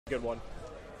good one.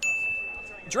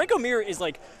 Draco Mirror is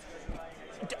like,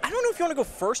 I don't know if you want to go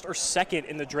first or second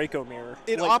in the Draco Mirror.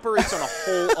 It like, operates on a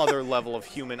whole other level of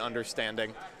human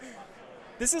understanding.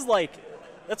 This is like,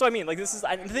 that's what I mean. Like this is,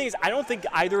 the thing is, I don't think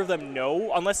either of them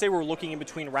know unless they were looking in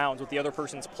between rounds what the other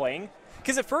person's playing.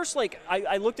 Because at first, like,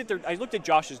 I looked at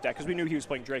Josh's deck because we knew he was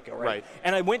playing Draco, right?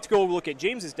 And I went to go look at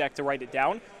James's deck to write it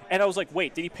down, and I was like,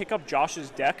 wait, did he pick up Josh's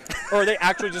deck, or are they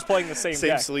actually just playing the same deck?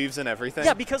 Same sleeves and everything.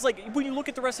 Yeah, because like when you look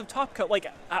at the rest of Top Cut, like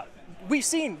we've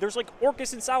seen, there's like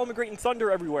Orcus and Salamangreat and Thunder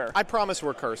everywhere. I promise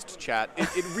we're cursed, chat.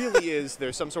 It really is.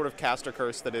 There's some sort of caster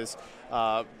curse that is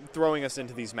throwing us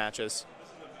into these matches.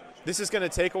 This is going to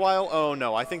take a while. Oh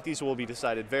no, I think these will be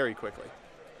decided very quickly.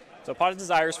 So Pot of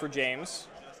Desires for James.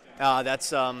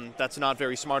 That's not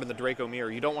very smart in the Draco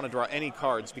Mirror. You don't want to draw any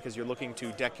cards because you're looking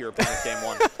to deck your opponent game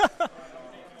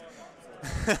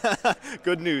 1.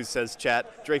 Good news, says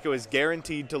chat. Draco is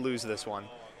guaranteed to lose this one.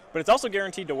 But it's also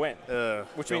guaranteed to win,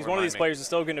 which means one of these me. players is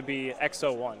still going to be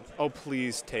XO1. Oh,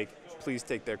 please take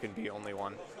There Can Be Only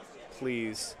One.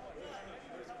 Please.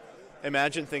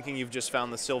 Imagine thinking you've just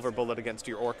found the silver bullet against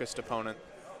your Orcust opponent.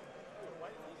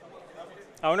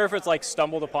 I wonder if it's like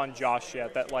stumbled upon Josh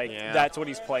yet, that like that's what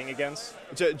he's playing against.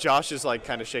 Josh is like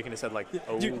kind of shaking his head like,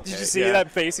 oh, Did you see that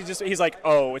face? He's like,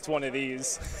 oh, it's one of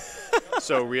these.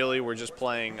 So really, we're just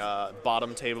playing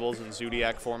bottom tables in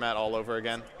Zodiac format all over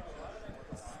again?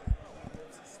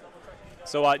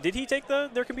 So did he take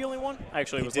the There Can Be Only One? I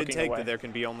actually was looking away. He did take the There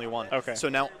Can Be Only One. Okay. So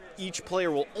now each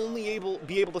player will only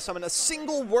be able to summon a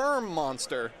single worm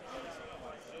monster.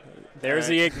 There's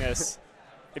the Ignis.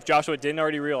 If Joshua didn't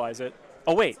already realize it.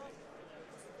 Oh, wait.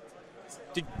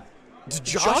 Did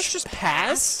Josh just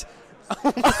pass?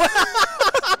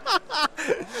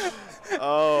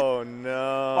 Oh,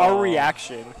 no. Our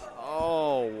reaction.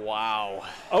 Oh, wow.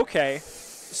 Okay.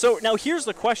 So now here's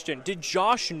the question. Did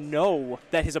Josh know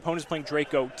that his opponent's playing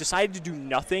Draco, decided to do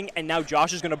nothing, and now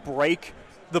Josh is going to break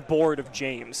the board of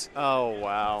James? Oh,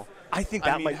 wow. I think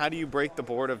that might... how do you break the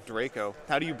board of Draco?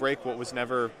 How do you break what was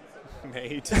never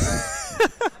made?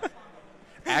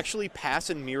 Actually, pass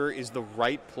and mirror is the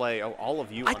right play. Oh, all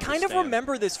of you I kind of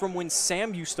remember this from when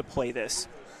Sam used to play this.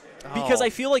 Because I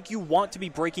feel like you want to be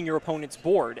breaking your opponent's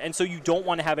board, and so you don't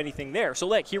want to have anything there. So,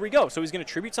 like, here we go. So he's going to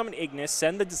Tribute Summon Ignis,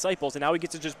 send the Disciples, and now he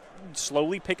gets to just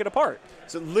slowly pick it apart.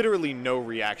 So literally no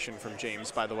reaction from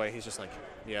James, by the way. He's just like,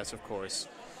 yes, of course.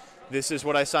 This is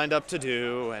what I signed up to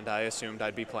do, and I assumed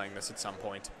I'd be playing this at some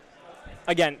point.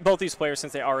 Again, both these players,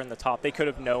 since they are in the top, they could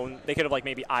have known, they could have like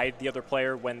maybe eyed the other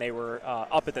player when they were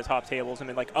up at the top tables and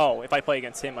been like, oh, if I play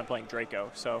against him, I'm playing Draco.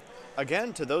 So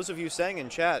again, to those of you saying in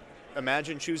chat,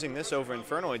 imagine choosing this over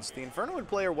Infernoids. The Infernoid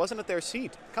player wasn't at their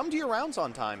seat. Come to your rounds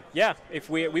on time. Yeah, if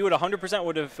we would 100%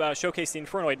 would have showcased the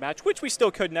Infernoid match, which we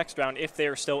still could next round if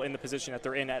they're still in the position that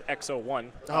they're in at XO1.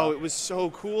 Oh, it was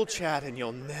so cool, chat, and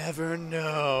you'll never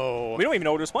know. We don't even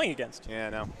know what it was playing against.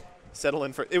 Yeah, no. Settle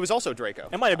in for... It was also Draco.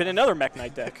 It might have been another Mech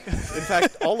Knight deck. In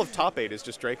fact, all of top 8 is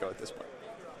just Draco at this point.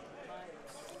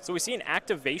 So we see an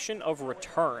activation of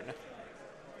Return.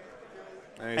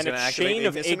 And he's going to activate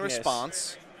Ignis in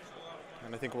response.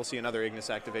 And I think we'll see another Ignis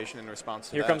activation in response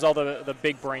to that. Here comes all the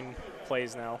big brain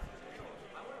plays now.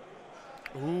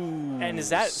 Ooh. And is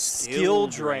that Skill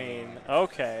Drain?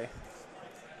 Okay.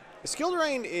 Skill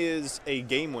Drain is a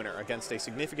game winner against a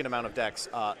significant amount of decks,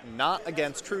 not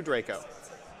against True Draco.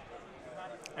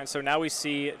 And so now we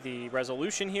see the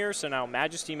resolution here. So now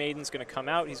Majesty Maiden's going to come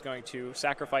out. He's going to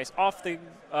sacrifice off the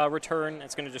Return.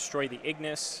 It's going to destroy the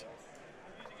Ignis.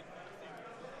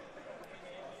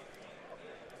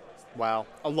 Wow.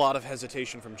 A lot of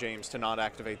hesitation from James to not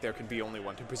activate There Can Be Only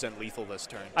One to present lethal this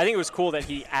turn. I think it was cool that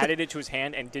he added it to his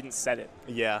hand and didn't set it.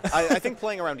 Yeah. I think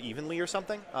playing around evenly or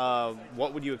something,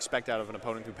 what would you expect out of an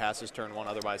opponent who passes turn 1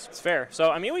 otherwise? It's fair.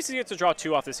 So, I mean, we see it to draw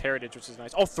 2 off this Heritage, which is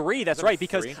nice. Oh, 3, that's right.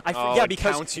 Because it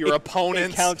counts your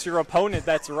opponents. It counts your opponent,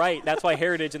 that's right. That's why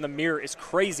Heritage in the mirror is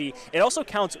crazy. It also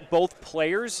counts both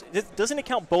players. Doesn't it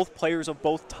count both players of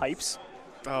both types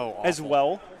as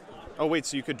well? Oh, wait,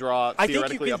 so you could draw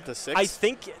theoretically up to 6? I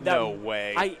think that... No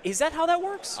way. Is that how that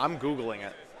works? I'm Googling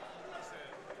it.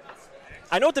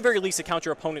 I know at the very least it counts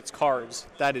your opponent's cards.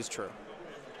 That is true.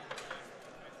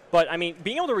 But, I mean,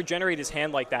 being able to regenerate his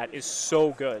hand like that is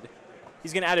so good.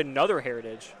 He's going to add another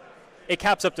Heritage. It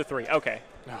caps up to 3. Okay.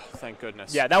 Oh, thank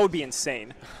goodness. Yeah, that would be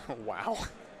insane. Wow.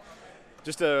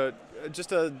 Just a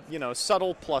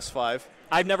subtle +5.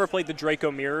 I've never played the Draco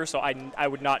Mirror, so I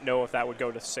would not know if that would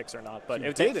go to 6 or not. But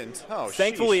it didn't. Oh,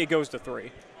 thankfully, sheesh. It goes to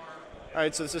 3. All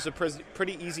right, so this is a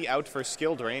pretty easy out for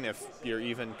Skill Drain if you're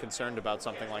even concerned about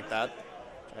something like that.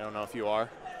 I don't know if you are.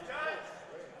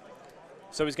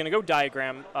 So he's going to go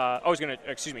Diagram. He's going to,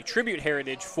 excuse me, Tribute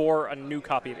Heritage for a new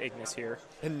copy of Ignis here.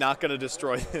 And not going to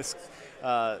destroy this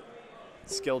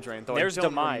skill drain, though. There's I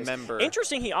don't Demise. remember.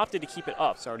 Interesting he opted to keep it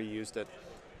up. He's already used it.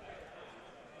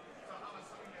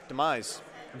 Demise,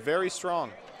 very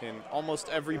strong in almost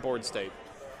every board state.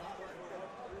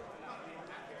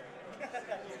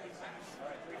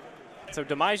 So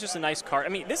Demise just a nice card. I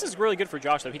mean, this is really good for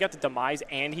Josh, though. He got the Demise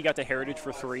and he got the Heritage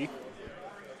for 3.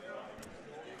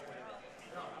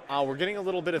 We're getting a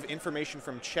little bit of information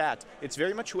from chat. It's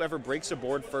very much whoever breaks a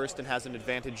board first and has an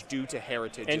advantage due to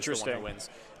Heritage is the one who wins.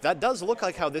 That does look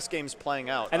like how this game's playing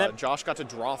out. And Josh got to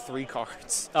draw 3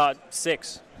 cards.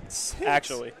 6,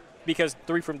 actually, because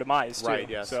 3 from Demise, too. Right,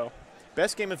 yes. So.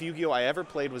 Best game of Yu-Gi-Oh! I ever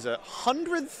played was a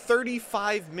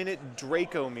 135-minute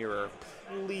Draco mirror.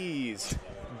 Please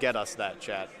get us that,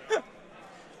 chat.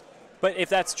 But if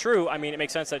that's true, I mean, it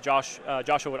makes sense that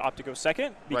Joshua would opt to go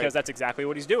second because that's exactly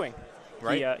what he's doing.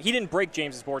 Right. He didn't break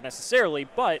James's board necessarily,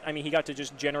 but, I mean, he got to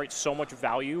just generate so much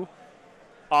value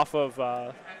off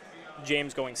of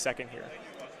James going second here.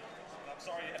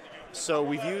 So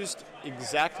we've used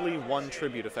exactly 1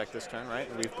 tribute effect this turn, right?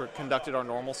 We've conducted our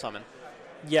normal summon.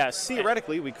 Yes.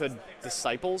 Theoretically, we could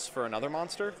Disciples for another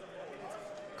monster.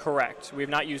 Correct. We have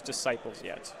not used Disciples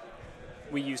yet.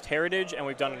 We used Heritage, and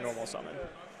we've done a normal summon.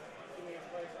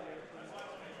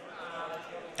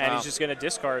 And he's just going to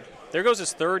discard. There goes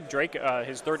his third Draco,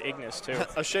 his third Ignis, too.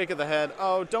 A shake of the head.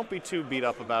 Oh, don't be too beat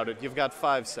up about it. You've got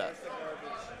 5 set.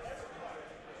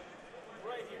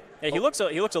 Yeah, he looks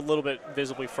a little bit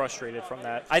visibly frustrated from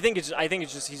that. I think it's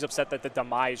just he's upset that the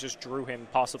Demise just drew him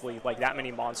possibly like that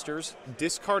many monsters.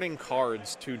 Discarding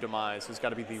cards to Demise has got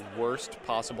to be the worst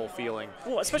possible feeling.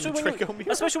 Well, especially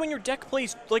when your deck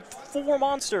plays like 4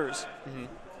 monsters. Mm-hmm.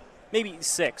 Maybe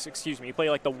 6, excuse me. You play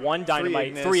like the 1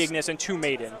 Dynamite, 3 Ignis, and 2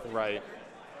 Maiden. Right.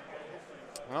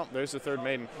 Well, there's the 3rd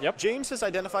Maiden. Yep. James has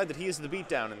identified that he is the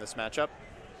beatdown in this matchup.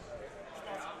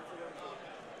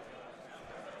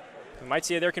 We might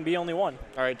see there can be only 1.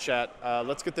 All right, chat.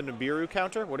 Let's get the Nibiru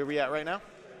counter. What are we at right now?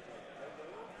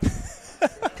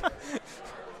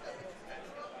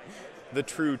 The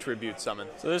true tribute summon.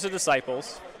 So there's a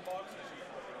Disciples.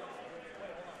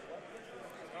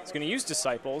 He's going to use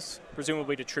Disciples,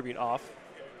 presumably to tribute off.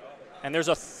 And there's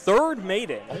a 3rd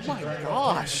Maiden. Oh my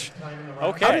gosh.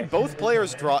 Okay. How did both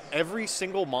players draw every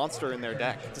single monster in their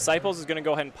deck? Disciples is going to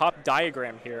go ahead and pop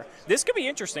Diagram here. This could be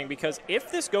interesting because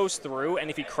if this goes through and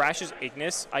if he crashes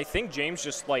Ignis, I think James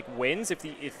just like wins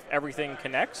if everything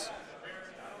connects.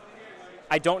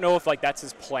 I don't know if like that's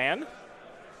his plan.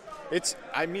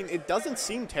 I mean, it doesn't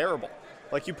seem terrible.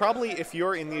 Like you probably, if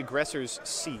you're in the aggressor's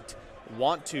seat,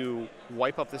 want to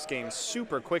wipe up this game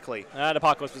super quickly.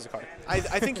 Apocalypse is a card. I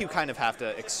think you kind of have to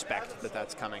expect that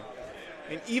that's coming.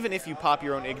 And even if you pop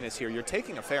your own Ignis here, you're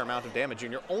taking a fair amount of damage,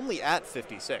 and you're only at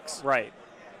 56. Right.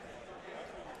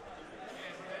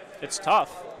 It's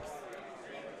tough.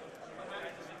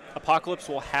 Apocalypse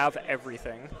will have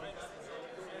everything.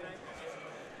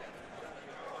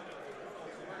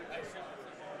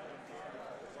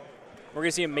 We're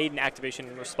going to see a Maiden activation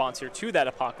in response here to that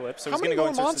Apocalypse. So How he's going many to go more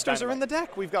into monsters are in the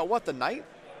deck? We've got, what, the Knight?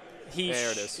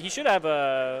 There it is. He should have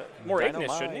more Dynamite.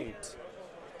 Ignis, shouldn't he?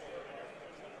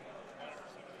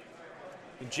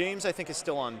 James, I think, is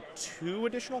still on 2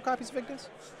 additional copies of Ignis?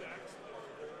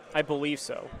 I believe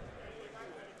so.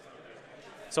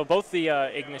 So both the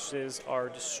Ignises are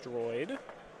destroyed.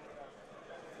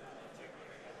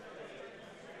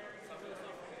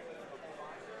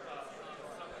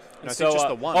 No, I think just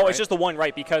the one, Oh, right? it's just the one,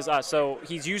 right? Because so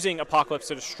he's using Apocalypse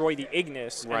to destroy the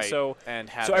Ignis, right? And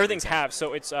so so everything's halved.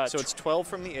 So it's so it's 12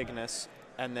 from the Ignis,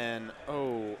 and then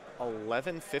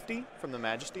 1150 from the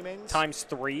Majesty Maidens times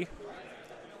 3,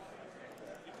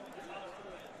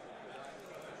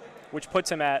 which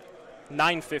puts him at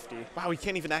 950. Wow, he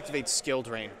can't even activate Skill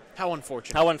Drain. How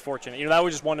unfortunate. How unfortunate. You know, that would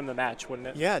just won him the match, wouldn't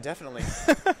it? Yeah, definitely.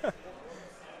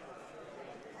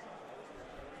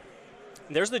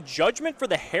 There's the Judgment for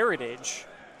the Heritage.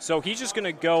 So he's just going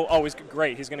to go, he's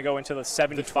great. He's going to go into the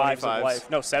 75s of life.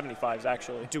 No, 75s,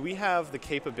 actually. Do we have the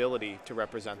capability to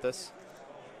represent this?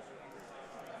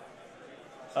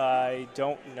 I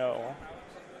don't know.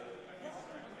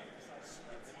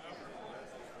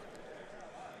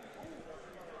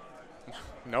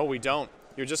 No, we don't.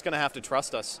 You're just going to have to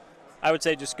trust us. I would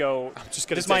say just go. I'm just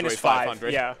going to minus take away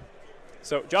 500. Yeah.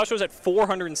 So Joshua's at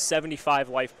 475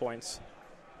 life points.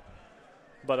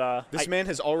 But this man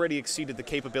has already exceeded the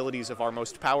capabilities of our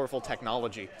most powerful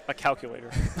technology. A calculator.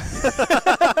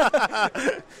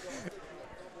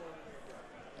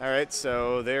 All right,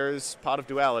 so there's Pot of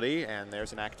Duality, and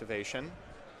there's an activation.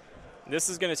 This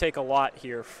is going to take a lot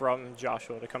here from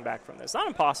Joshua to come back from this. Not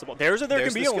impossible. There's can be the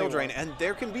only skill drain, one. and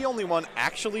there can be only one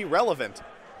actually relevant.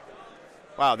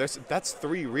 Wow, that's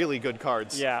 3 really good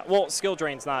cards. Yeah, well, skill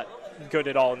drain's not good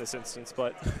at all in this instance,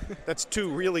 but that's 2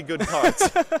 really good cards.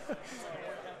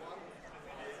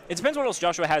 It depends what else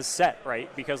Joshua has set,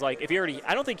 right? Because like if he already,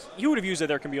 I don't think he would have used it.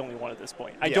 There can be only one at this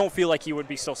point. I don't feel like he would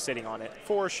be still sitting on it.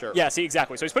 For sure. Yeah, see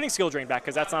exactly. So he's putting skill drain back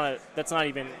because that's not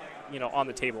even on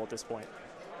the table at this point.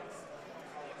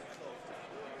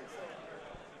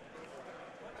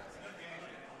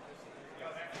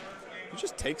 You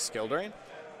just take skill drain?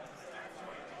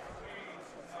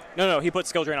 No, he put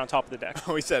skill drain on top of the deck.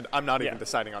 Oh, he said, I'm not even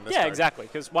deciding on this Yeah, card. exactly,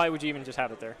 because why would you even just have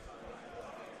it there?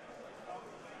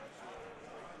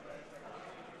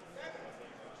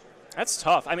 That's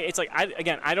tough. I mean, it's like,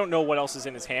 I don't know what else is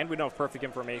in his hand. We don't have perfect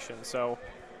information, so.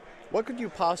 What could you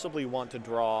possibly want to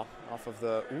draw off of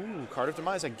the, Card of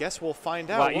Demise? I guess we'll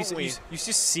find out, Wow, won't we? You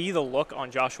just see the look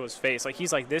on Joshua's face. Like,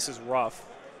 he's like, this is rough.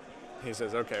 He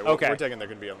says, okay, we're taking there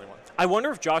can be only one. I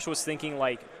wonder if Joshua's thinking,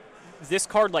 like, this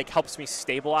card, like, helps me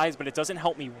stabilize, but it doesn't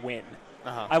help me win.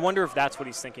 I wonder if that's what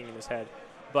he's thinking in his head.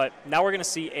 But now we're going to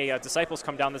see a Disciples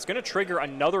come down that's going to trigger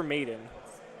another Maiden.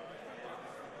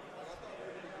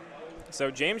 So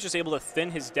James just able to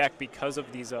thin his deck because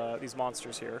of these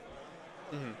monsters here.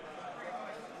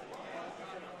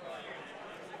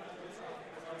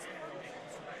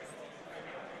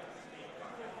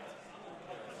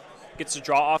 Gets to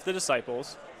draw off the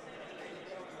Disciples.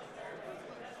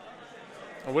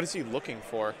 Well, what is he looking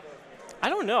for? I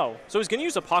don't know. So he's going to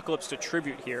use Apocalypse to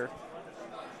tribute here.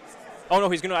 Oh, no,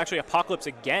 he's going to actually Apocalypse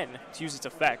again to use its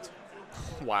effect.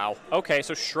 Wow. Okay,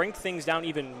 so shrink things down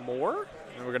even more?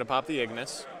 And we're going to pop the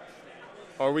Ignis.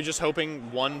 Or are we just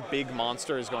hoping one big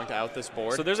monster is going to out this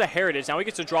board? So there's a Heritage. Now he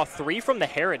gets to draw 3 from the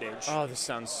Heritage. Oh, this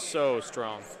sounds so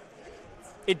strong.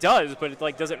 It does, but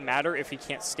it doesn't matter if he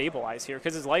can't stabilize here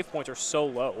because his life points are so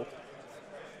low.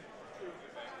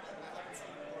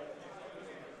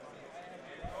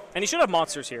 And he should have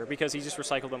monsters here because he just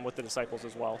recycled them with the Disciples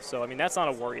as well. So, I mean, that's not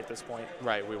a worry at this point.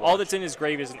 Right, we watch. All that's in his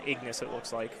grave is an Ignis, it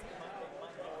looks like.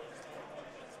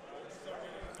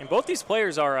 And both these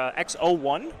players are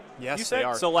X01, yes, you said? they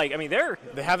are. So, like, I mean,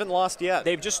 they haven't lost yet.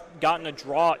 They've just gotten a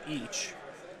draw each.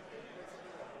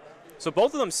 So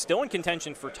both of them still in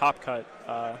contention for top cut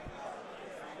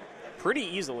pretty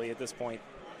easily at this point.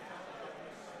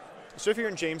 So if you're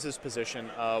in James's position,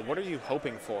 what are you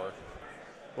hoping for?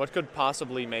 What could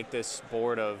possibly make this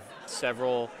board of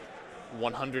several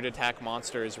 100 attack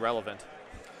monsters relevant?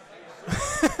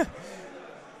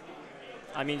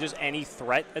 I mean, just any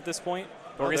threat at this point.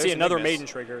 We're going to see another Maiden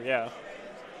trigger, yeah.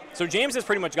 So James has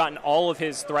pretty much gotten all of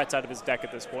his threats out of his deck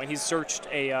at this point. He's searched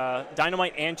a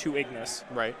Dynamite and 2 Ignis.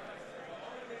 Right.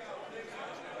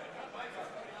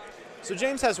 So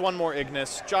James has 1 more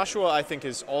Ignis. Joshua, I think,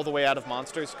 is all the way out of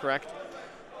monsters, correct?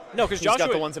 No, because Joshua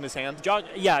got the ones in his hand.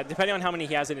 Yeah, depending on how many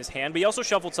he has in his hand. But he also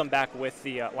shuffled some back with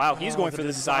the. Wow, he's going for the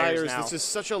desires now. This is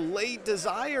such a late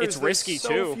desires. It's risky too.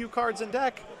 too. So few cards in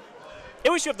deck. It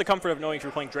was you have the comfort of knowing if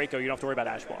you're playing Draco, you don't have to worry about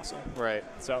Ash Blossom. Right.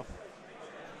 So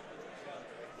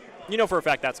you know for a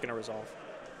fact that's going to resolve.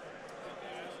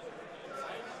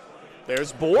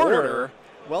 There's Border.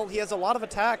 Well, he has a lot of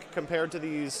attack compared to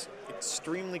these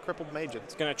extremely crippled mages.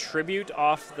 It's going to tribute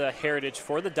off the Heritage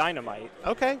for the Dynamite.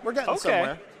 Okay, we're getting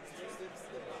somewhere.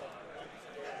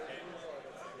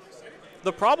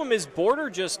 The problem is Border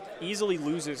just easily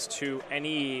loses to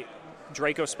any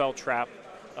Draco spell trap.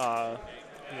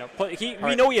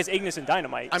 We know he has Ignis and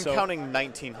Dynamite. I'm counting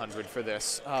 1900 for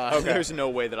this. There's no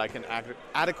way that I can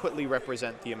adequately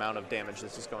represent the amount of damage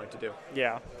this is going to do.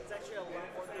 Yeah.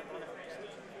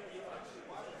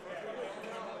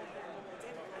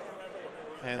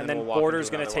 And then Border's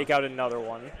going to take out another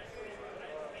one.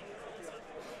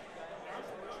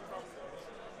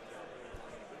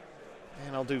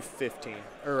 And I'll do 15.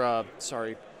 Or,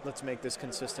 sorry, let's make this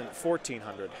consistent.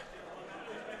 1400.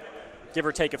 Give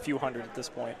or take a few hundred at this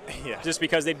point. Yeah. Just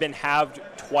because they've been halved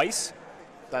twice.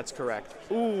 That's correct.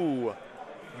 Ooh.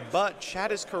 But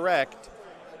chat is correct.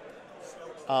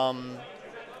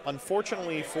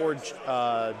 Unfortunately for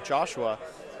Joshua,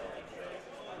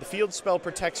 the field spell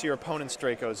protects your opponent's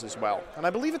Dracos as well. And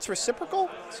I believe it's reciprocal,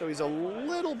 so he's a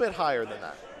little bit higher than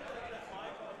that.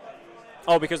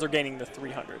 Oh, because they're gaining the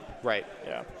 300. Right.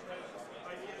 Yeah.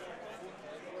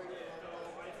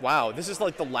 Wow, this is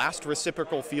like the last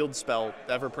reciprocal field spell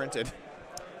ever printed.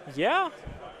 Yeah.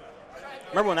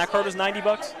 Remember when that card was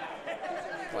 $90?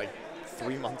 Like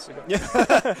 3 months ago?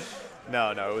 Yeah.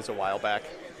 No, it was a while back.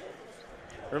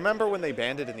 Remember when they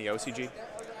banned it in the OCG?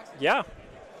 Yeah.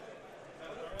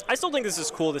 I still think this is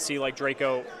cool to see like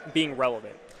Draco being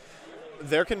relevant.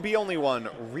 There can be only one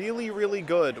really, really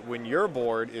good when your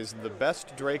board is the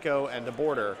best Draco and a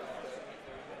border.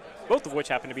 Both of which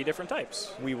happen to be different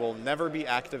types. We will never be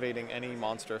activating any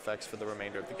monster effects for the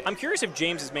remainder of the game. I'm curious if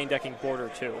James is main decking border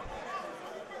too.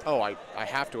 Oh, I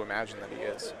have to imagine that he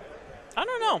is. I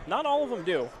don't know. Not all of them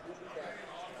do.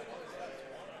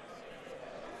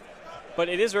 But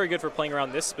it is very good for playing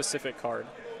around this specific card.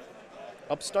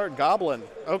 Upstart Goblin.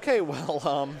 Okay,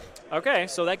 well, Okay,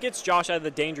 so that gets Josh out of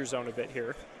the danger zone a bit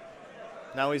here.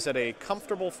 Now he's at a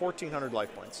comfortable 1,400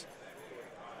 life points.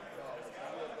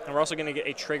 And we're also going to get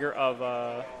a trigger of...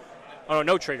 oh,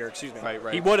 no trigger, excuse me.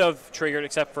 Right. He would have triggered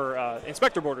except for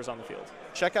Inspector Borders on the field.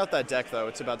 Check out that deck, though.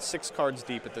 It's about 6 cards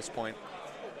deep at this point.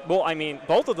 Well, I mean,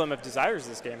 both of them have Desires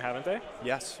this game, haven't they?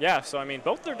 Yes. Yeah, so, I mean,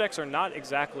 both their decks are not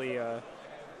exactly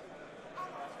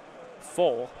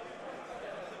full.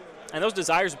 And those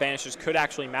Desires banishes could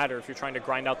actually matter if you're trying to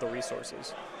grind out the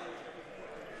resources.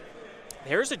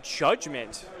 There's a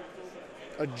Judgment.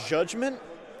 A Judgment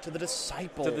to the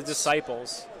Disciples. To the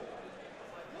Disciples.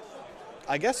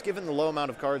 I guess given the low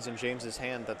amount of cards in James's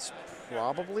hand, that's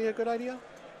probably a good idea.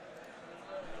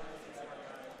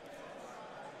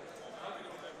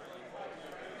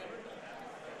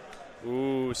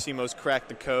 Ooh, Simo's cracked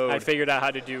the code. I figured out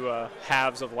how to do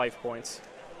halves of life points.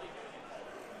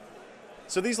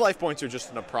 So these life points are just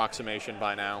an approximation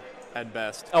by now, at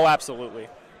best. Oh, absolutely.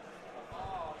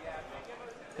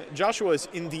 Joshua is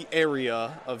in the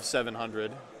area of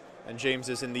 700, and James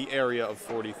is in the area of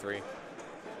 43.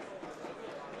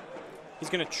 He's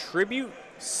going to tribute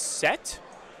Set?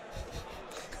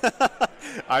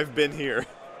 I've been here.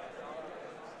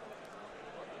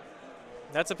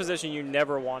 That's a position you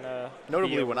never want to.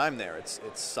 Notably, when I'm there, it's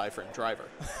Cypher and Driver.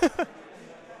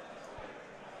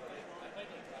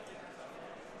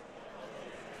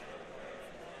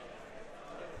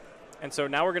 And so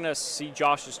now we're going to see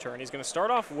Josh's turn. He's going to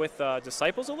start off with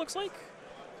Disciples, it looks like.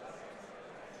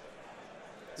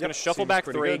 He's going to shuffle back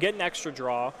 3, get an extra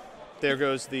draw. There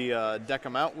goes the deck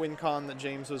 'em out win con that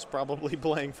James was probably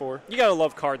playing for. You got to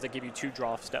love cards that give you 2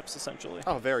 draw steps, essentially.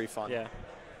 Oh, very fun. Yeah.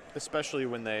 Especially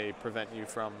when they prevent you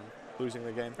from losing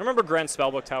the game. Remember Grand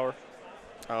Spellbook Tower?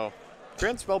 Oh.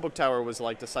 Grand Spellbook Tower was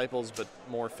like Disciples, but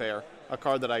more fair. A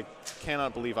card that I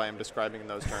cannot believe I am describing in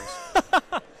those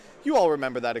terms. You all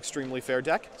remember that extremely fair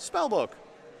deck, Spellbook.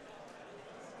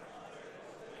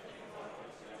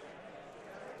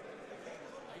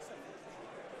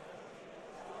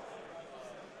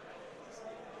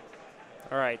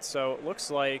 All right, so it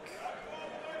looks like...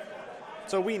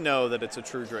 So we know that it's a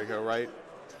true Draco, right?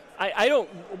 I don't...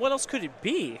 What else could it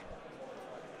be?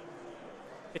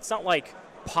 It's not like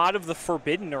Pot of the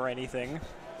Forbidden or anything.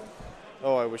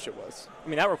 Oh, I wish it was. I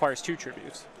mean, that requires 2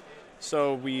 tributes.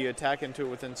 So we attack into it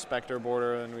with Inspector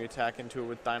Border, and we attack into it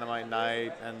with Dynamite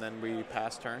Knight, and then we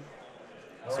pass turn.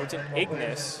 So it's an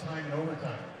Ignis.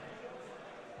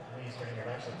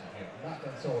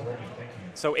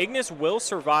 So Ignis will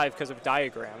survive because of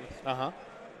Diagram. Uh-huh.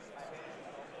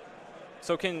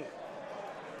 So can...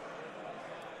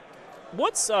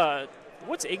 What's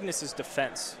Ignis's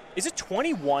defense? Is it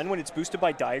 21 when it's boosted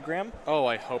by Diagram? Oh,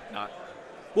 I hope not.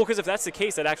 Well, because if that's the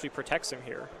case, that actually protects him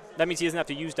here. That means he doesn't have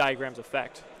to use Diagram's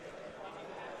effect.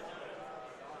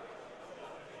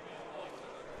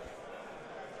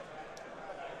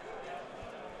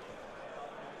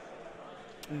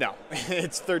 No,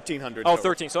 it's 1,300. Oh,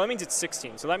 13. So that means it's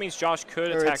 16. So that means Josh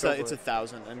could attack over. It's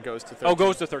 1,000 and goes to 13. Oh,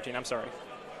 goes to 13. I'm sorry.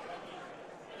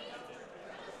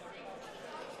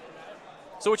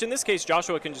 So which in this case,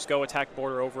 Joshua can just go attack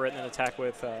border over it and then attack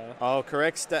with... Oh,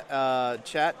 correct.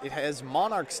 Chat, it has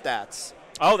Monarch stats.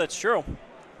 Oh, that's true.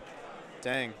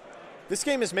 Dang. This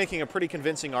game is making a pretty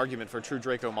convincing argument for true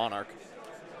Draco Monarch.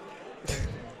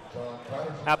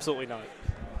 Absolutely not.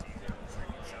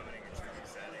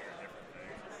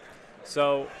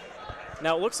 So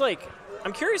now it looks like...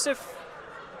 I'm curious if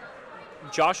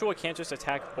Joshua can't just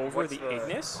attack over the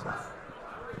Ignis.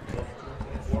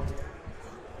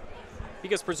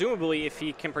 Because presumably if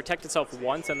he can protect itself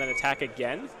once and then attack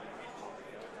again...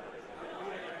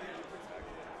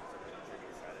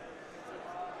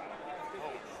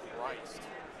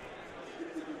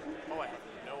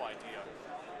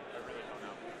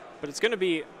 But it's going to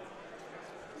be,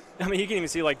 I mean, you can even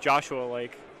see like Joshua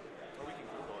like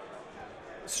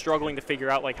struggling to figure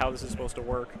out like how this is supposed to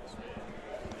work.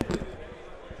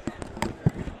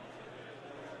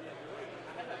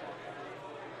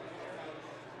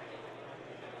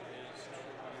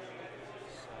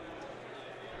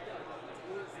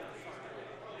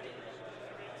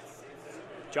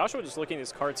 Joshua just looking at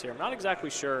his cards here. I'm not exactly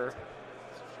sure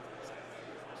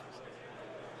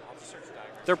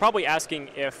they're probably asking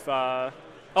if.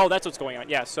 Oh, that's what's going on.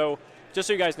 Yeah. So just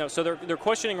so you guys know, so they're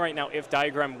questioning right now if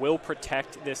Diagram will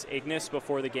protect this Ignis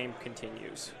before the game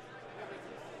continues.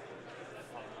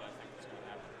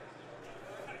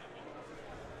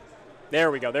 There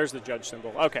we go. There's the judge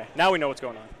symbol. Okay, now we know what's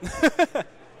going on.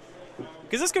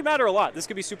 Because this could matter a lot. This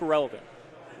could be super relevant.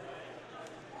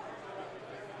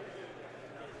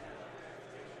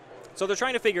 So they're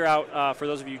trying to figure out, for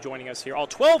those of you joining us here, all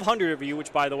 1,200 of you,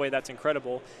 which, by the way, that's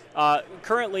incredible.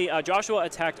 Currently, Joshua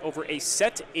attacked over a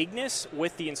set Ignis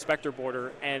with the Inspector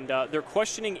Border, and they're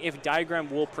questioning if Diagram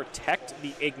will protect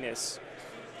the Ignis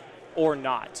or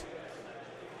not.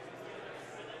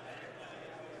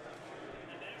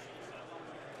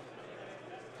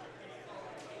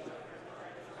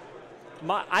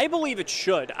 I believe it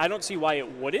should. I don't see why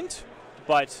it wouldn't,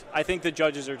 but I think the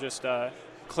judges are just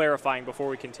clarifying before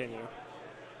we continue.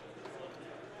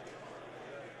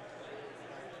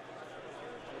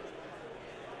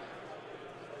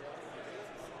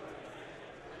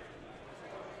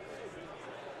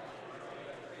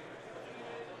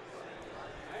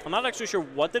 I'm not actually sure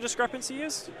what the discrepancy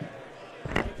is.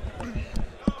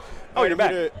 Oh, you're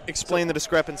back. To explain the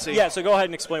discrepancy. Yeah, so go ahead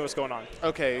and explain what's going on.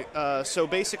 Okay, so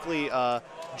basically,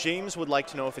 James would like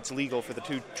to know if it's legal for the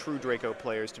two true Draco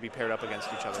players to be paired up against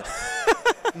each other.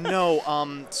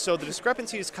 No, so the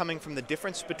discrepancy is coming from the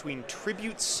difference between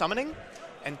tribute summoning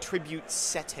and tribute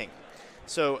setting.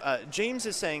 So James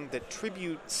is saying that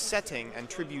tribute setting and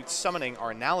tribute summoning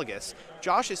are analogous.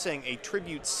 Josh is saying a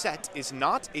tribute set is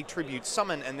not a tribute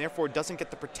summon and therefore doesn't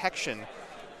get the protection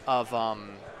of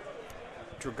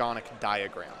Dragonic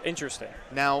Diagram. Interesting.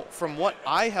 Now, from what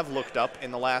I have looked up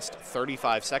in the last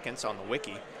 35 seconds on the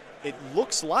wiki, it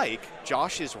looks like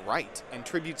Josh is right, and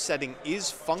tribute setting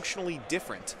is functionally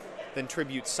different than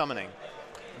tribute summoning.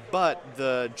 But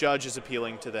the judge is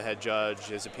appealing to the head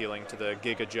judge, is appealing to the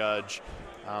Giga judge,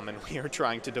 and we are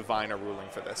trying to divine a ruling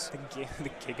for this. The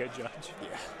Giga judge.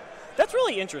 Yeah. That's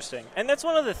really interesting. And that's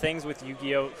one of the things with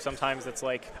Yu-Gi-Oh! Sometimes that's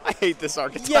like... I hate this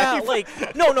archetype. Yeah,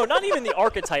 like... No, not even the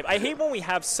archetype. I hate when we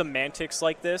have semantics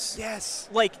like this. Yes.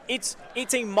 Like, it's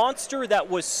a monster that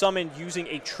was summoned using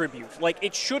a tribute. Like,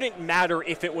 it shouldn't matter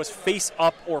if it was face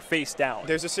up or face down.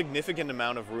 There's a significant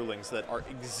amount of rulings that are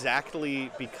exactly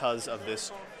because of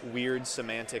this weird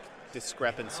semantic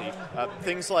discrepancy.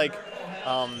 Things like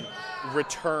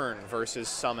return versus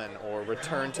summon or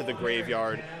return to the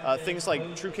graveyard. Things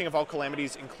like True King of All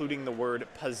Calamities, including the word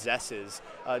possesses.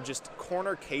 Just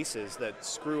corner cases that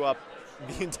screw up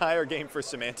the entire game for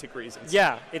semantic reasons.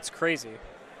 Yeah, it's crazy.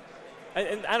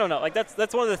 And I don't know, like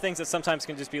that's one of the things that sometimes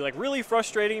can just be like really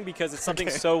frustrating because it's something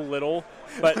so little.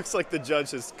 But looks like the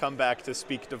judge has come back to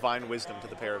speak divine wisdom to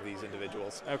the pair of these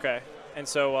individuals. Okay, and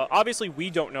so obviously we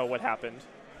don't know what happened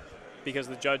because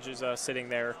the judge is sitting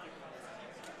there.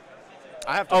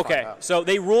 I have to find out. So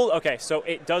they ruled. Okay, so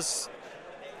it does.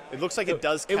 It looks like it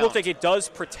does count. It looks like it does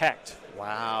protect.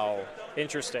 Wow.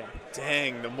 Interesting.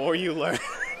 Dang, the more you learn.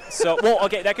 So, well,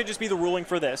 okay, that could just be the ruling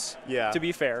for this. Yeah. To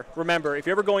be fair, remember, if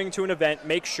you're ever going to an event,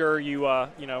 make sure you,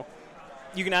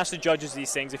 you can ask the judges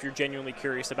these things if you're genuinely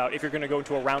curious about if you're going to go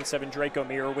into a round 7 Draco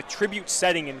mirror with tribute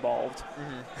setting involved.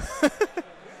 Mm-hmm.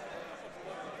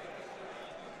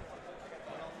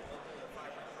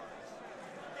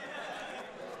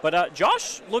 But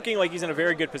Josh looking like he's in a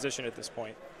very good position at this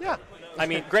point. Yeah. I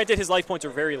mean, granted, his life points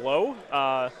are very low.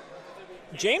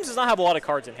 James does not have a lot of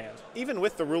cards in hand. Even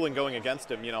with the ruling going against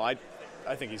him, I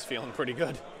think he's feeling pretty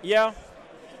good. Yeah.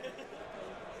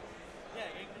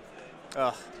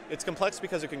 It's complex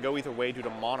because it can go either way due to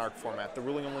Monarch format. The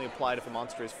ruling only applied if a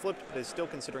monster is flipped, but is still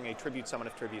considering a tribute summon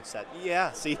if tribute set.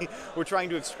 Yeah, see, we're trying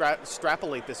to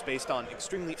extrapolate this based on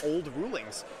extremely old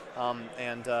rulings.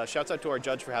 And shouts out to our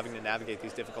judge for having to navigate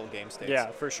these difficult game states. Yeah,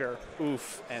 for sure.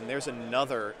 Oof, and there's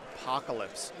another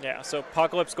Apocalypse. Yeah, so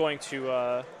Apocalypse going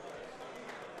to...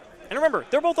 And remember,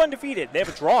 they're both undefeated. They have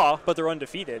a draw, but they're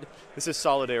undefeated. This is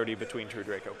solidarity between true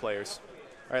Draco players.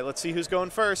 All right, let's see who's going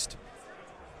first.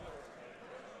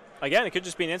 Again, it could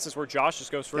just be an instance where Josh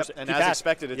just goes first. Yep, and as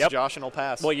expected, it's Josh and he'll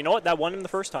pass. Well, you know what? That won him the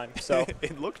first time. So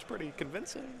it looked pretty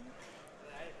convincing.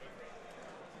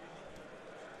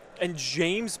 And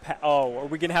James, are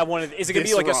we gonna have one of? Is it gonna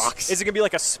be like rocks. Is it gonna be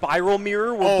like a spiral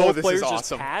mirror where both players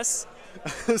awesome. just pass?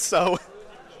 So,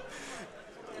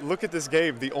 look at this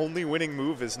game. The only winning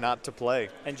move is not to play.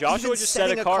 And Joshua Even just set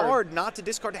a card. Not to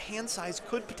discard a hand size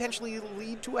could potentially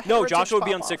lead to a No, Joshua would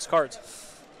be on 6 cards.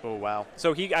 Oh, wow.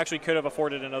 So he actually could have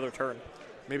afforded another turn.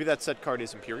 Maybe that set card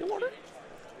is Imperial Order?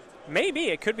 Maybe.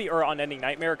 It could be, or Unending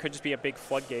Nightmare. It could just be a big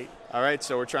floodgate. All right,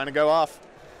 so we're trying to go off.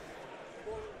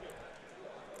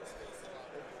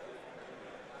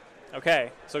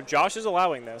 Okay, so Josh is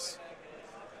allowing this.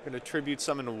 We're going to tribute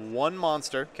summon one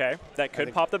monster. Okay, that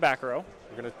could pop the back row.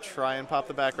 We're going to try and pop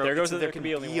the back row. There goes there can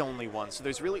be only one. So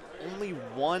there's really only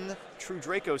one true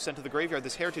Draco sent to the graveyard.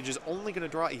 This Heritage is only going to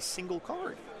draw a single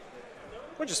card.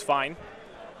 Which is fine.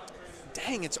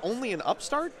 Dang, it's only an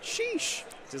upstart? Sheesh.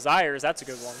 Desires, that's a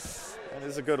good one. That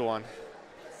is a good one.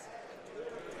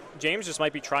 James just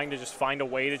might be trying to just find a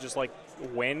way to just, like,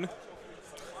 win.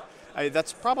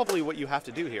 That's probably what you have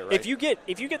to do here, right? If you get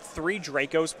 3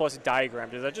 Dracos plus Diagram,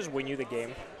 does that just win you the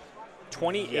game?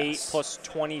 28 plus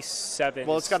 27.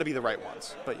 Well, it's got to be the right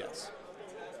ones, but yes.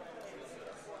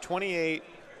 28,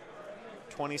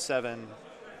 27,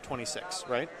 26,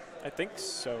 right? I think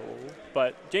so.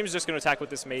 But James is just going to attack with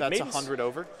this Maiden. That's 100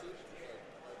 over.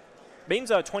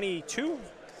 Maiden's 22.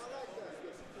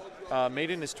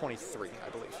 Maiden is 23, I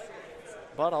believe.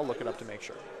 But I'll look it up to make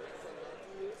sure.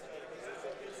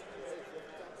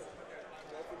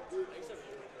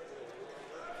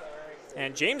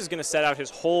 And James is going to set out his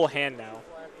whole hand now.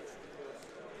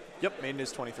 Yep, Maiden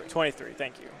is 23. 23,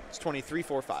 thank you. It's 23,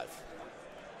 4, 5.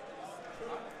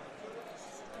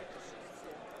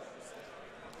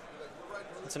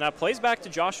 So now plays back to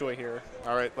Joshua here.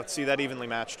 All right, let's see that evenly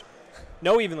matched.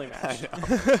 No evenly matched.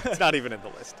 It's not even in the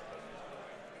list.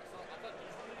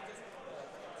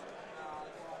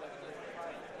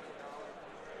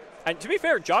 And to be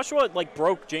fair, Joshua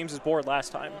broke James's board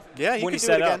last time. Yeah, when he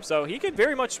set up, so he could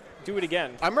very much do it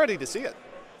again. I'm ready to see it.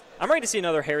 I'm ready to see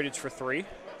another Heritage for 3.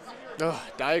 Ugh,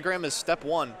 Diagram is step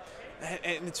 1.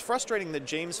 And it's frustrating that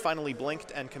James finally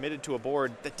blinked and committed to a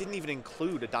board that didn't even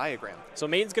include a Diagram. So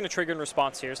Maiden's going to trigger in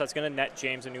response here, so that's going to net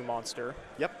James a new monster.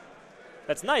 Yep.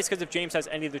 That's nice, because if James has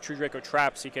any of the True Draco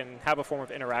traps, he can have a form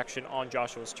of interaction on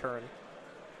Joshua's turn.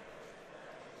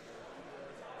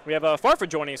 We have Farfa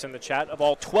joining us in the chat, of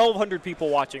all 1,200 people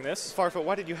watching this. Farfa,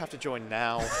 why did you have to join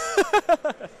now?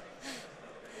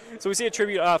 So we see a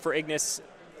tribute for Ignis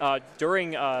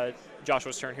during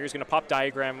Joshua's turn here. He's going to pop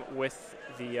Diagram with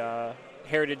the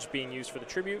Heritage being used for the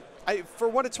tribute. For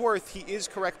what it's worth, he is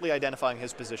correctly identifying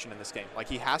his position in this game. Like,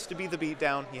 he has to be the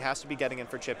beatdown, he has to be getting in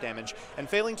for chip damage, and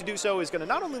failing to do so is going to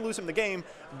not only lose him the game,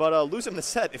 but lose him the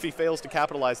set if he fails to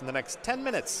capitalize in the next 10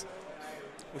 minutes.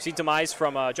 We see Demise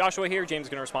from Joshua here. James is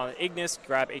going to respond to Ignis,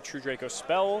 grab a True Draco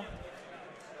spell.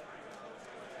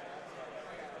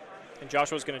 And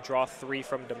Joshua's going to draw 3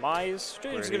 from Demise.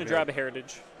 James is going to grab a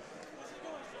Heritage.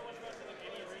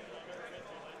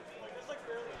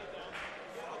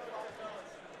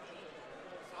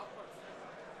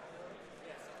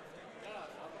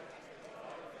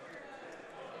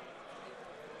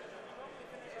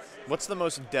 What's the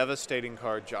most devastating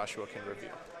card Joshua can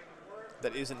reveal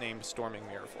that isn't named Storming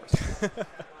Mirror Force?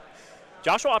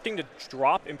 Joshua opting to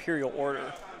drop Imperial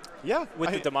Order. Yeah.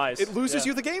 With the Demise. It loses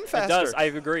you the game faster. It does, I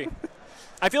agree.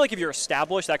 I feel like if you're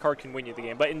established, that card can win you the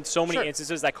game. But in so many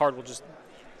instances, that card will just,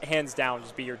 hands down,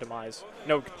 just be your demise.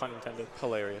 No pun intended.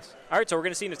 Hilarious. All right, so we're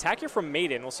going to see an attack here from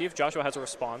Maiden. We'll see if Joshua has a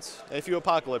response. If you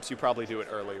Apocalypse, you probably do it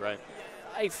early, right?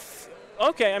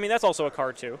 Okay, I mean, that's also a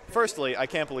card, too. Firstly, I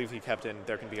can't believe he kept in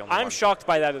There Can Be Only One. I'm shocked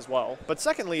by that as well. But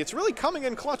secondly, it's really coming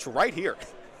in clutch right here.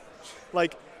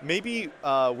 Like, maybe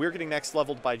we're getting next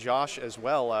leveled by Josh as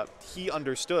well. He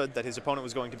understood that his opponent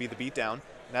was going to be the beatdown,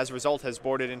 and as a result has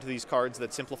boarded into these cards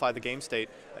that simplify the game state,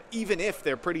 even if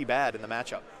they're pretty bad in the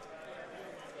matchup.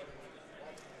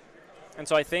 And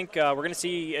so I think we're going to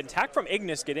see an attack from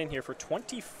Ignis get in here for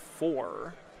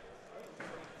 24.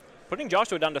 Putting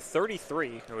Joshua down to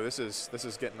 33. Oh, this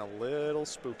is getting a little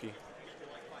spooky.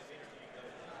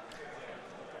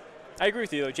 I agree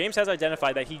with you, though. James has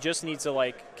identified that he just needs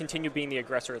to, continue being the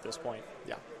aggressor at this point.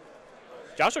 Yeah.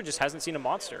 Joshua just hasn't seen a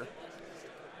monster.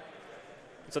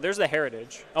 So there's the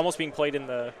Heritage, almost being played in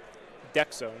the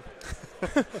deck zone.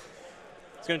 He's going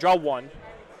to draw 1.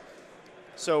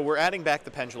 So we're adding back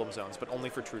the Pendulum Zones, but only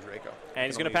for True Draco. And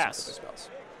he's going to pass.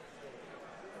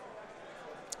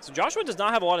 So Joshua does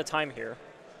not have a lot of time here.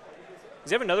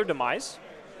 Does he have another Demise?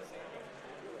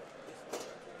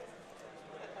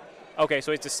 Okay,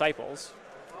 so he's Disciples.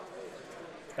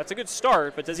 That's a good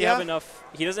start, but does he have enough?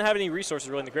 He doesn't have any resources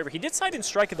really in the graveyard. He did side in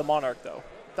Strike of the Monarch, though.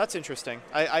 That's interesting.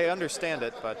 I understand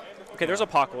it, but... Okay, there's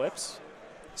Apocalypse.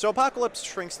 So Apocalypse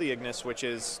shrinks the Ignis, which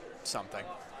is something.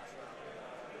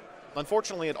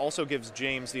 Unfortunately, it also gives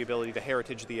James the ability to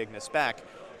Heritage the Ignis back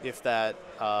if that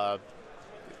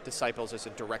Disciples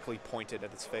isn't directly pointed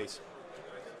at its face.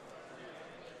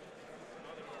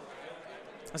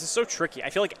 This is so tricky. I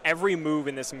feel like every move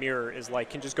in this mirror is like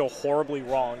can just go horribly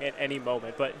wrong at any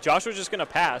moment. But Josh was just going to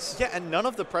pass. Yeah, and none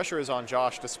of the pressure is on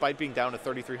Josh, despite being down to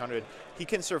 3,300. He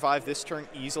can survive this turn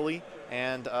easily,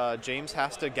 and James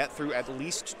has to get through at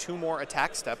least 2 more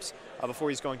attack steps before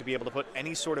he's going to be able to put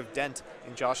any sort of dent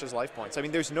in Josh's life points. I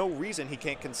mean, there's no reason he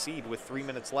can't concede with 3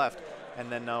 minutes left and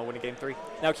then win a game 3.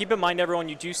 Now, keep in mind, everyone,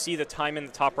 you do see the time in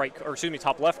the top right, or excuse me,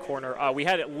 top left corner. We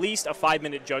had at least a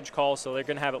 5-minute judge call, so they're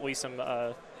going to have at least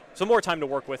some more time to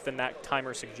work with than that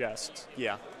timer suggests.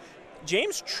 Yeah.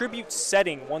 James tribute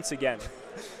setting once again.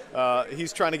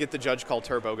 He's trying to get the judge call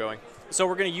turbo going. So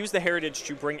we're going to use the heritage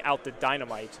to bring out the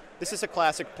dynamite. This is a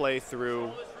classic play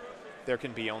through. There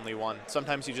can be only one.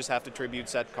 Sometimes you just have to tribute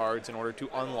set cards in order to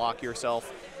unlock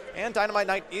yourself. And Dynamite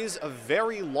Knight is a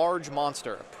very large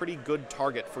monster, a pretty good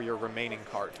target for your remaining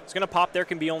card. It's going to pop There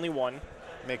Can Be Only One.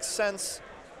 Makes sense.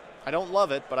 I don't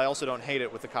love it, but I also don't hate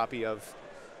it with a copy of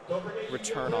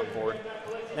Return on board.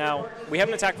 Now, we have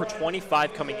an attack for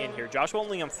 25 coming in here. Joshua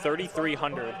only on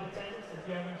 3,300.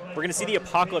 We're going to see the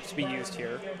Apocalypse be used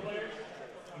here.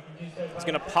 He's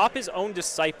going to pop his own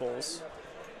Disciples.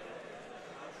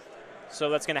 So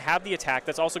that's going to have the attack.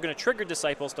 That's also going to trigger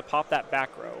Disciples to pop that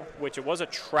back row, which it was a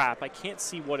trap. I can't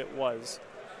see what it was.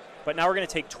 But now we're going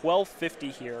to take 1,250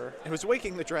 here. It was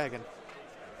Waking the Dragon.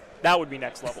 That would be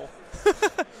next level.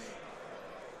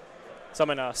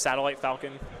 Summon a Satellite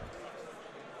Falcon.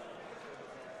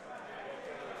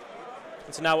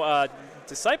 And so now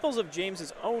Disciples of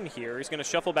James's own here. He's going to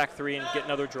shuffle back 3 and get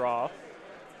another draw.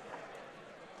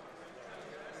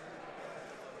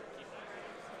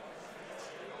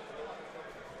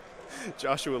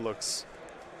 Joshua looks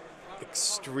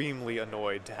extremely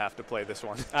annoyed to have to play this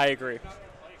one. I agree.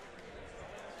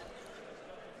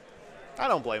 I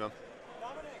don't blame him.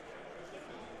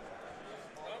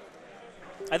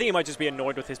 I think he might just be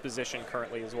annoyed with his position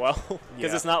currently as well,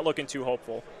 because it's not looking too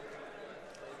hopeful.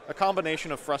 A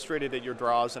combination of frustrated at your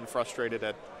draws and frustrated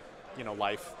at,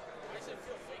 life.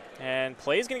 And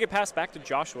play is going to get passed back to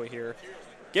Joshua here.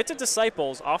 Get to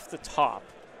Disciples off the top.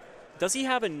 Does he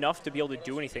have enough to be able to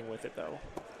do anything with it, though?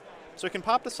 So he can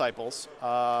pop Disciples.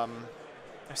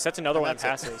 Sets another one and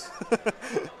passes.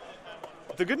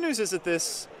 The good news is that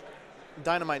this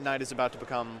Dynamite Knight is about to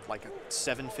become like a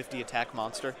 750 attack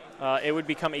monster. It would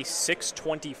become a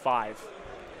 625.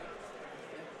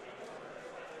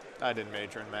 I didn't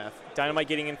major in math. Dynamite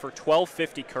getting in for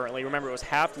 1,250 currently. Remember, it was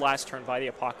halved last turn by the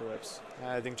Apocalypse.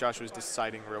 I think Joshua's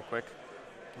deciding real quick.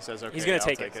 He says, okay, he's going to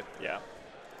take it. it. Yeah.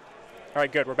 All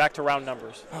right, good. We're back to round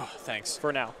numbers. Oh, thanks.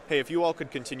 For now. Hey, if you all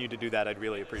could continue to do that, I'd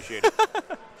really appreciate it.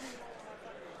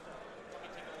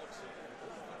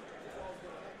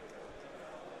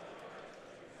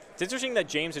 It's interesting that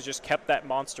James has just kept that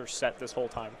monster set this whole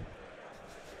time.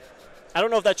 I don't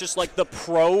know if that's just like the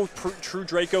true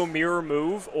Draco mirror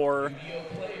move or...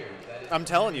 I'm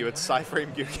telling you, it's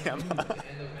Sci-Frame Gyugam.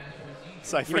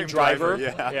 Sci-Frame driver?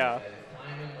 Yeah.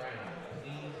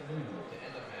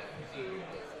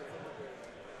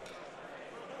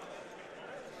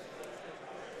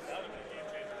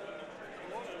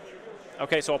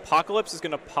 Okay, so Apocalypse is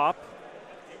going to pop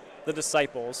the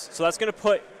Disciples. So that's going to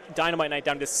put Dynamite Knight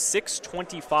down to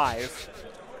 625.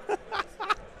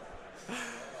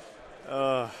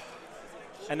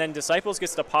 And then Disciples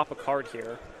gets to pop a card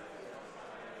here.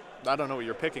 I don't know what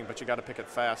you're picking, but you got to pick it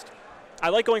fast. I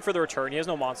like going for the return. He has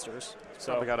no monsters.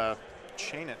 So we got to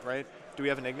chain it, right? Do we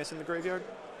have an Ignis in the graveyard?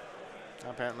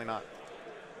 Apparently not.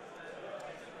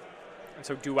 And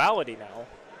so Duality now.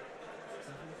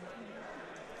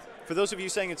 For those of you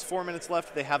saying it's 4 minutes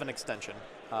left, they have an extension.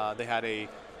 They had a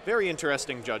very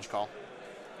interesting judge call.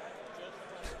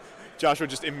 Joshua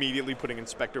just immediately putting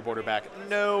Inspector Border back.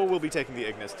 No, we'll be taking the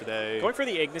Ignis today. Going for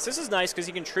the Ignis. This is nice because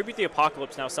he can tribute the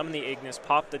Apocalypse now, summon the Ignis,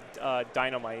 pop the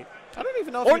Dynamite. I don't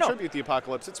even know if he tribute the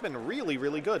Apocalypse. It's been really,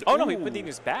 really good. Oh, no, he put the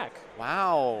Ignis back.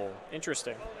 Wow.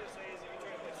 Interesting.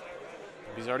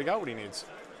 He's already got what he needs.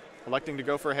 Electing to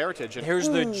go for a Heritage. And here's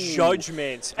the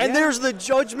Judgment. And there's the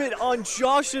Judgment on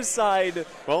Josh's side.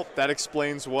 Well, that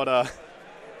explains what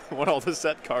all the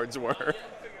set cards were.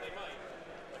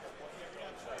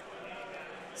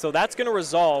 So that's going to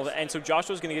resolve, and so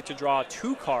Joshua's going to get to draw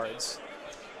 2 cards.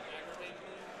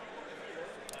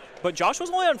 But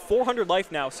Joshua's only on 400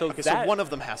 life now, so so one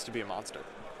of them has to be a monster.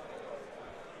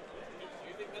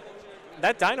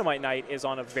 That Dynamite Knight is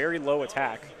on a very low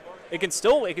attack. It can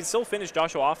still finish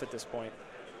Joshua off at this point.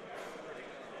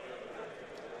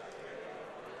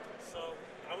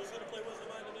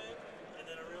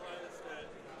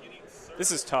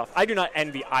 This is tough. I do not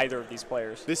envy either of these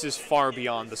players. This is far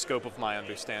beyond the scope of my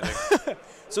understanding.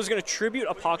 So he's going to tribute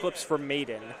Apocalypse for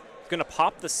Maiden. He's going to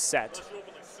pop the set.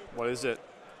 What is it?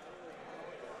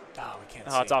 Oh, we can't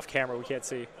see. Oh, it's off camera. We can't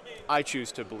see. I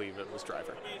choose to believe it was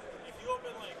driver.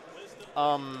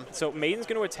 So Maiden's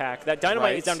going to attack. That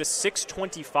dynamite is down to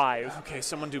 625. Okay,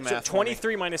 someone do math. So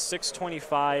 23 minus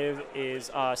 625 is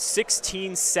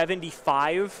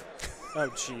 1675. Oh,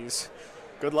 jeez.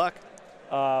 Good luck.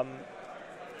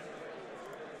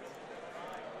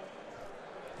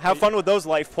 Have fun with those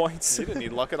life points. You didn't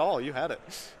need luck at all. You had it.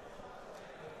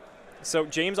 So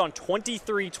James on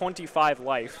 2325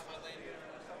 life.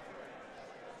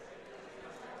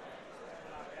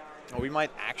 Oh, we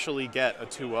might actually get a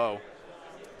 2-0.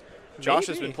 Josh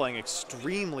has been playing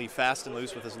extremely fast and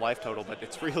loose with his life total, but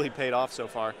it's really paid off so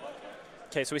far.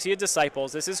 Okay, so we see a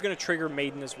Disciples. This is going to trigger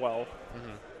Maiden as well.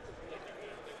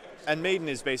 And Maiden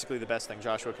is basically the best thing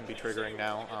Joshua can be triggering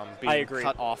now. I agree.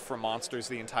 Cut off from monsters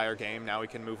the entire game. Now he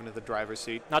can move into the driver's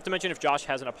seat. Not to mention if Josh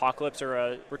has an Apocalypse or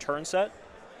a return set.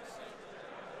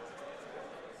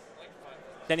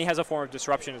 Then he has a form of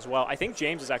disruption as well. I think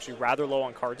James is actually rather low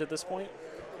on cards at this point.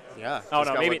 Yeah. Oh,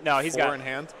 no, maybe. No, he's got 4 in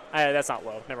hand. That's not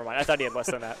low. Never mind. I thought he had less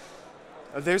than that.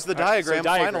 There's the diagram,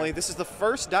 finally. This is the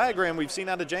first diagram we've seen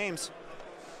out of James.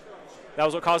 That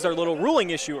was what caused our little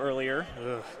ruling issue earlier.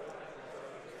 Ugh.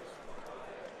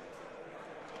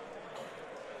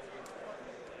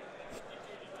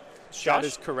 Shot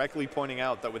is correctly pointing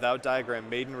out that without diagram,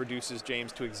 Maiden reduces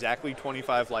James to exactly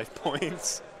 25 life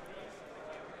points.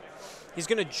 He's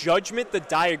going to judgment the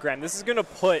diagram. This is going to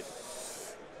put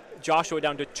Joshua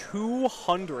down to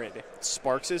 200.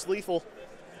 Sparks is lethal.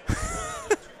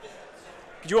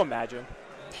 Could you imagine?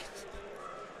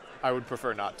 I would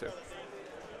prefer not to.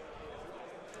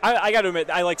 I got to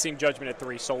admit, I like seeing Judgment at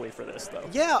 3 solely for this, though.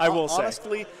 Yeah, I will say.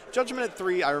 Honestly, Judgment at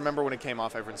 3, I remember when it came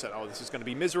off, everyone said, oh, this is going to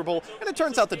be miserable. And it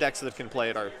turns out the decks that can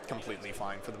play it are completely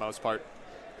fine for the most part.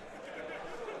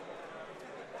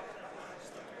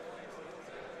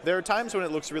 There are times when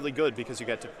it looks really good because you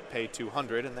get to pay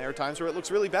 200, and there are times where it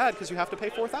looks really bad because you have to pay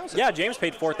 4,000. Yeah, James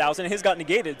paid 4,000, and his got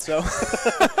negated, so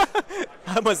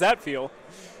how does that feel?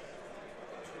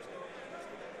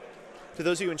 To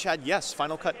those of you in chat, yes,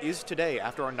 Final Cut is today.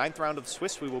 After our 9th round of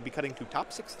Swiss, we will be cutting to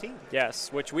top 16.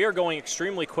 Yes, which we are going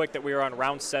extremely quick that we are on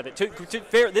round 7.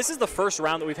 This is the first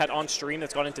round that we've had on stream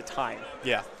that's gone into time.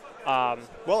 Yeah.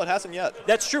 Well, it hasn't yet.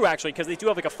 That's true, actually, because they do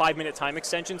have like a 5-minute time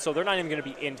extension, so they're not even going to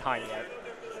be in time yet.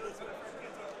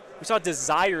 We saw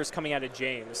Desires coming out of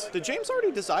James. Did James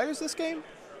already Desires this game?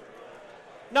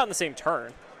 Not in the same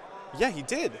turn. Yeah, he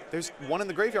did. There's one in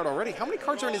the graveyard already. How many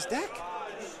cards are in his deck?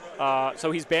 So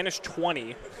he's banished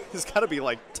 20. There's got to be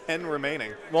like 10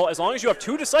 remaining. Well, as long as you have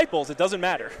 2 Disciples, it doesn't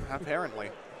matter. Apparently.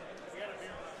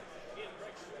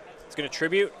 He's going to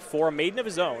tribute for a Maiden of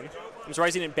his own. I'm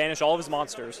surprised he didn't banish all of his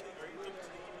monsters.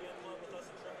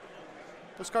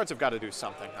 Those cards have got to do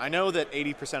something. I know that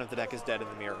 80% of the deck is dead in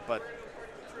the mirror, but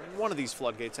one of these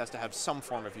floodgates has to have some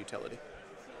form of utility.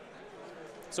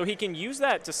 So he can use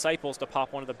that Disciples to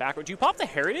pop one of the back row. Do you pop the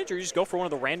Heritage, or you just go for one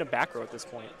of the random back row at this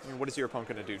point? I mean, what is your opponent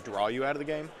going to do? Draw you out of the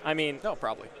game? I mean... No,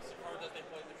 probably.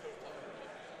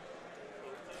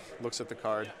 Looks at the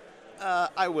card.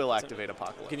 I will activate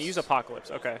Apocalypse. Can you use Apocalypse?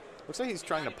 Okay. Looks like he's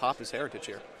trying to pop his Heritage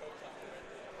here.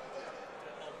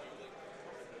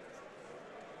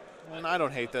 And I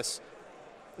don't hate this.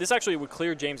 This actually would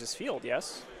clear James's field,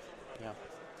 yes? Yeah.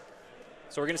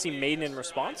 So we're going to see Maiden in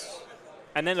response?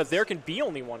 And then there can be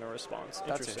only one in response.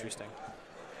 That's interesting.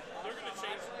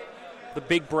 The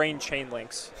big brain chain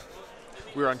links.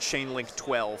 We're on chain link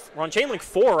 12. We're on chain link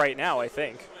 4 right now, I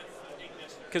think.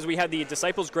 Because we had the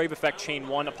Disciples Grave Effect chain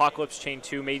 1, Apocalypse chain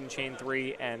 2, Maiden chain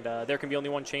 3, and there can be only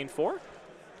one chain 4.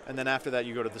 And then after that,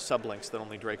 you go to the sublinks that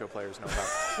only Draco players know about.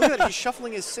 Look at that, he's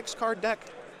shuffling his 6-card deck.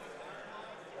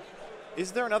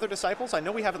 Is there another Disciples? I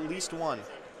know we have at least one.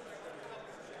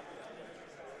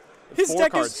 His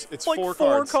deck cards. It's like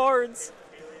 4 cards.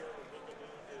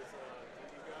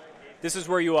 This is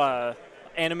where you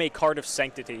animate Card of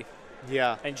Sanctity.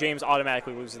 Yeah. And James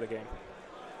automatically loses the game.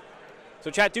 So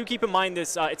chat, do keep in mind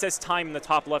this. It says time in the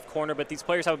top left corner, but these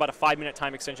players have about a 5-minute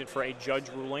time extension for a judge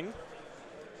ruling.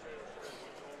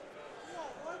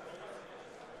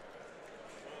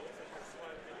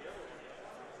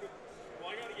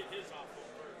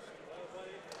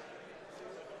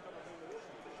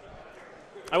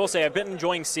 I will say I've been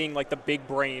enjoying seeing like the big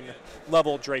brain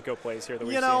level Draco plays here that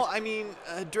we've seen. I mean,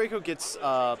 Draco gets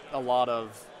a lot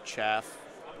of chaff,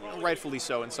 rightfully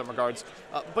so in some regards,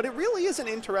 but it really is an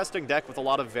interesting deck with a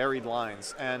lot of varied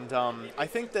lines, and I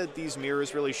think that these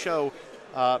mirrors really show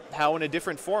how in a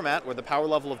different format where the power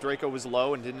level of Draco was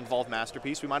low and didn't involve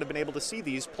Masterpiece, we might have been able to see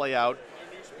these play out,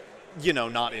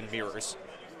 not in mirrors.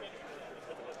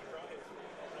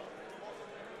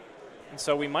 And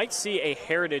so we might see a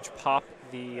Heritage pop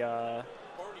the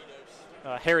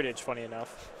Heritage, funny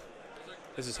enough.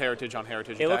 This is Heritage on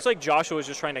Heritage It attack. looks like Joshua is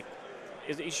just trying to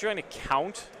he's trying to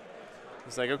count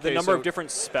It's like, okay, the number of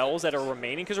different spells that are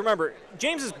remaining. Because remember,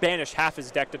 James has banished half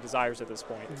his deck to Desires at this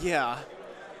point. Yeah.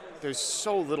 There's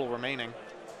so little remaining.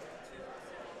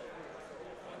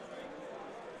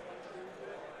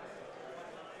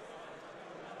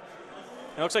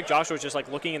 It looks like Joshua's just like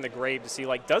looking in the grave to see,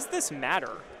 like, does this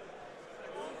matter?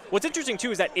 What's interesting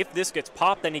too is that if this gets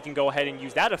popped, then he can go ahead and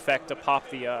use that effect to pop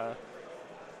the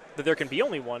that there can be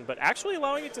only one, but actually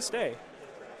allowing it to stay.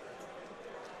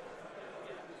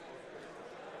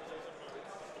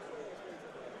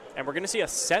 And we're going to see a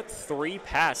set 3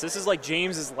 pass. This is like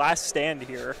James's last stand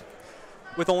here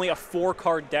with only a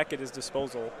 4-card deck at his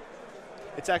disposal.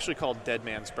 It's actually called Dead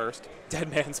Man's Burst.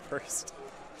 Dead Man's Burst.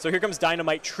 So here comes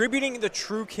Dynamite, tributing the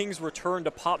True King's return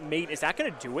to pop Mate. Is that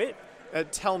going to do it?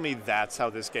 Tell me that's how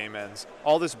this game ends.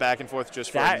 All this back and forth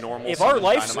just for a normal if our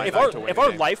life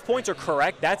life points are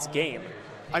correct, that's game.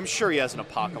 I'm sure he has an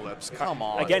Apocalypse. Come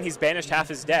on. Again, he's banished half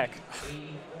his deck.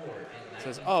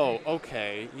 Says, oh,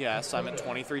 okay, yes, I'm at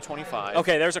 23-25.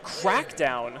 Okay, there's a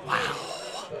Crackdown.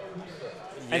 Wow.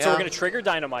 And so we're going to trigger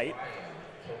Dynamite.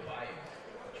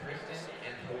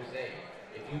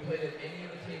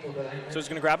 So he's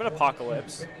going to grab an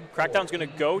Apocalypse. Crackdown's going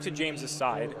to go to James's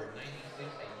side.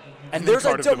 And there's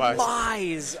a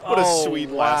Demise. What a sweet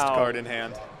last card in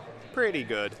hand. Pretty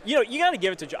good. You know, you got to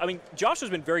give it to Josh. I mean, Josh has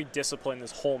been very disciplined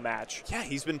this whole match. Yeah,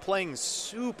 he's been playing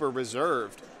super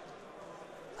reserved.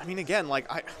 I mean, again, like,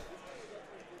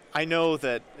 I know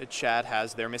that Chad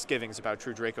has their misgivings about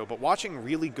True Draco, but watching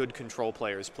really good control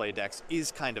players play decks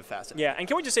is kind of fascinating. Yeah, and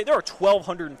can we just say there are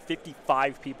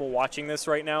 1,255 people watching this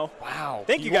right now? Wow.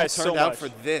 Thank you guys so much. Turned out for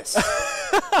this.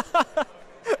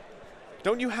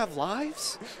 Don't you have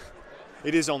lives?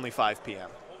 It is only 5 p.m.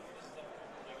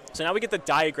 So now we get the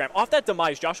diagram. Off that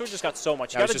Demise, Joshua just got so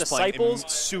much. He got a Disciples.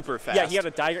 Super fast. Yeah, he got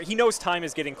a diagram. He knows time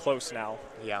is getting close now.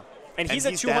 Yeah. And he's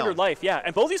at 200 down. life, yeah.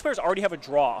 And both these players already have a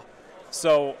draw.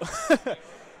 So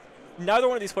neither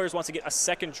one of these players wants to get a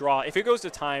second draw. If it goes to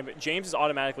time, James is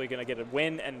automatically going to get a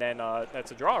win, and then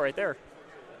that's a draw right there.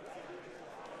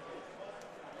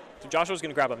 So Joshua's going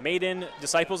to grab a Maiden.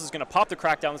 Disciples is going to pop the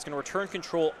Crackdown. It's going to return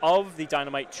control of the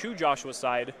Dynamite to Joshua's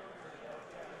side.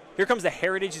 Here comes the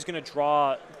Heritage. He's going to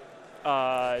draw...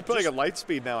 You're putting a light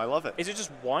speed now. I love it. Is it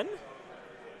just 1?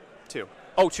 2.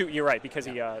 Oh, 2. You're right, because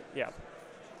he... yeah.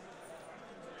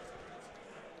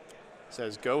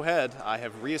 Says, go ahead. I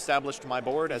have reestablished my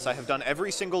board as I have done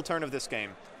every single turn of this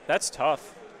game. That's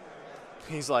tough.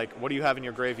 He's like, what do you have in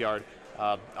your graveyard?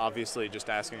 Obviously just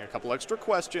asking a couple extra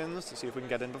questions to see if we can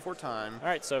get in before time. All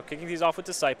right, so kicking these off with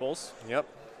Disciples. Yep.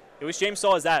 At least James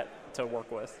still has that to work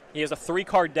with. He has a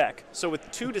 3-card deck. So with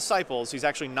 2 Disciples, he's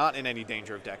actually not in any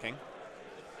danger of decking.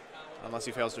 Unless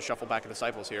he fails to shuffle back a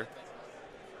Disciples here.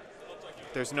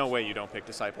 There's no way you don't pick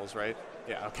Disciples, right?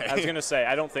 Yeah, okay. I was going to say,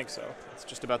 I don't think so. It's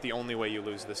just about the only way you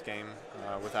lose this game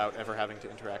without ever having to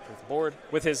interact with the board.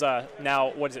 With his,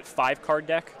 now, what is it, 5-card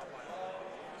deck?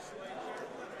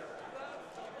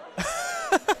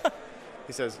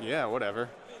 He says, yeah, whatever.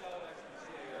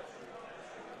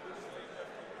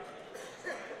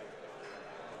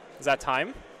 Is that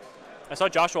time? I saw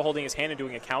Joshua holding his hand and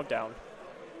doing a countdown.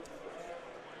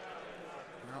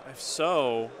 Well, if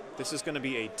so, this is going to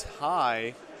be a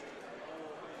tie.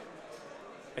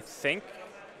 I think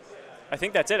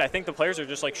that's it. I think the players are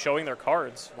just like showing their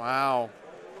cards. Wow.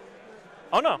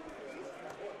 Oh, no.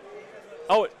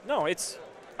 Oh, no,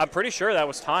 I'm pretty sure that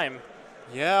was time.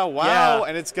 Yeah, wow, yeah.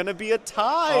 And it's going to be a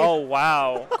tie. Oh,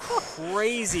 wow.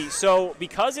 Crazy. So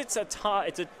because it's a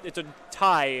tie, it's a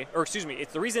tie, or excuse me,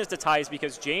 the reason it's a tie is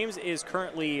because James is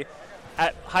currently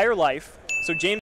at higher life. So James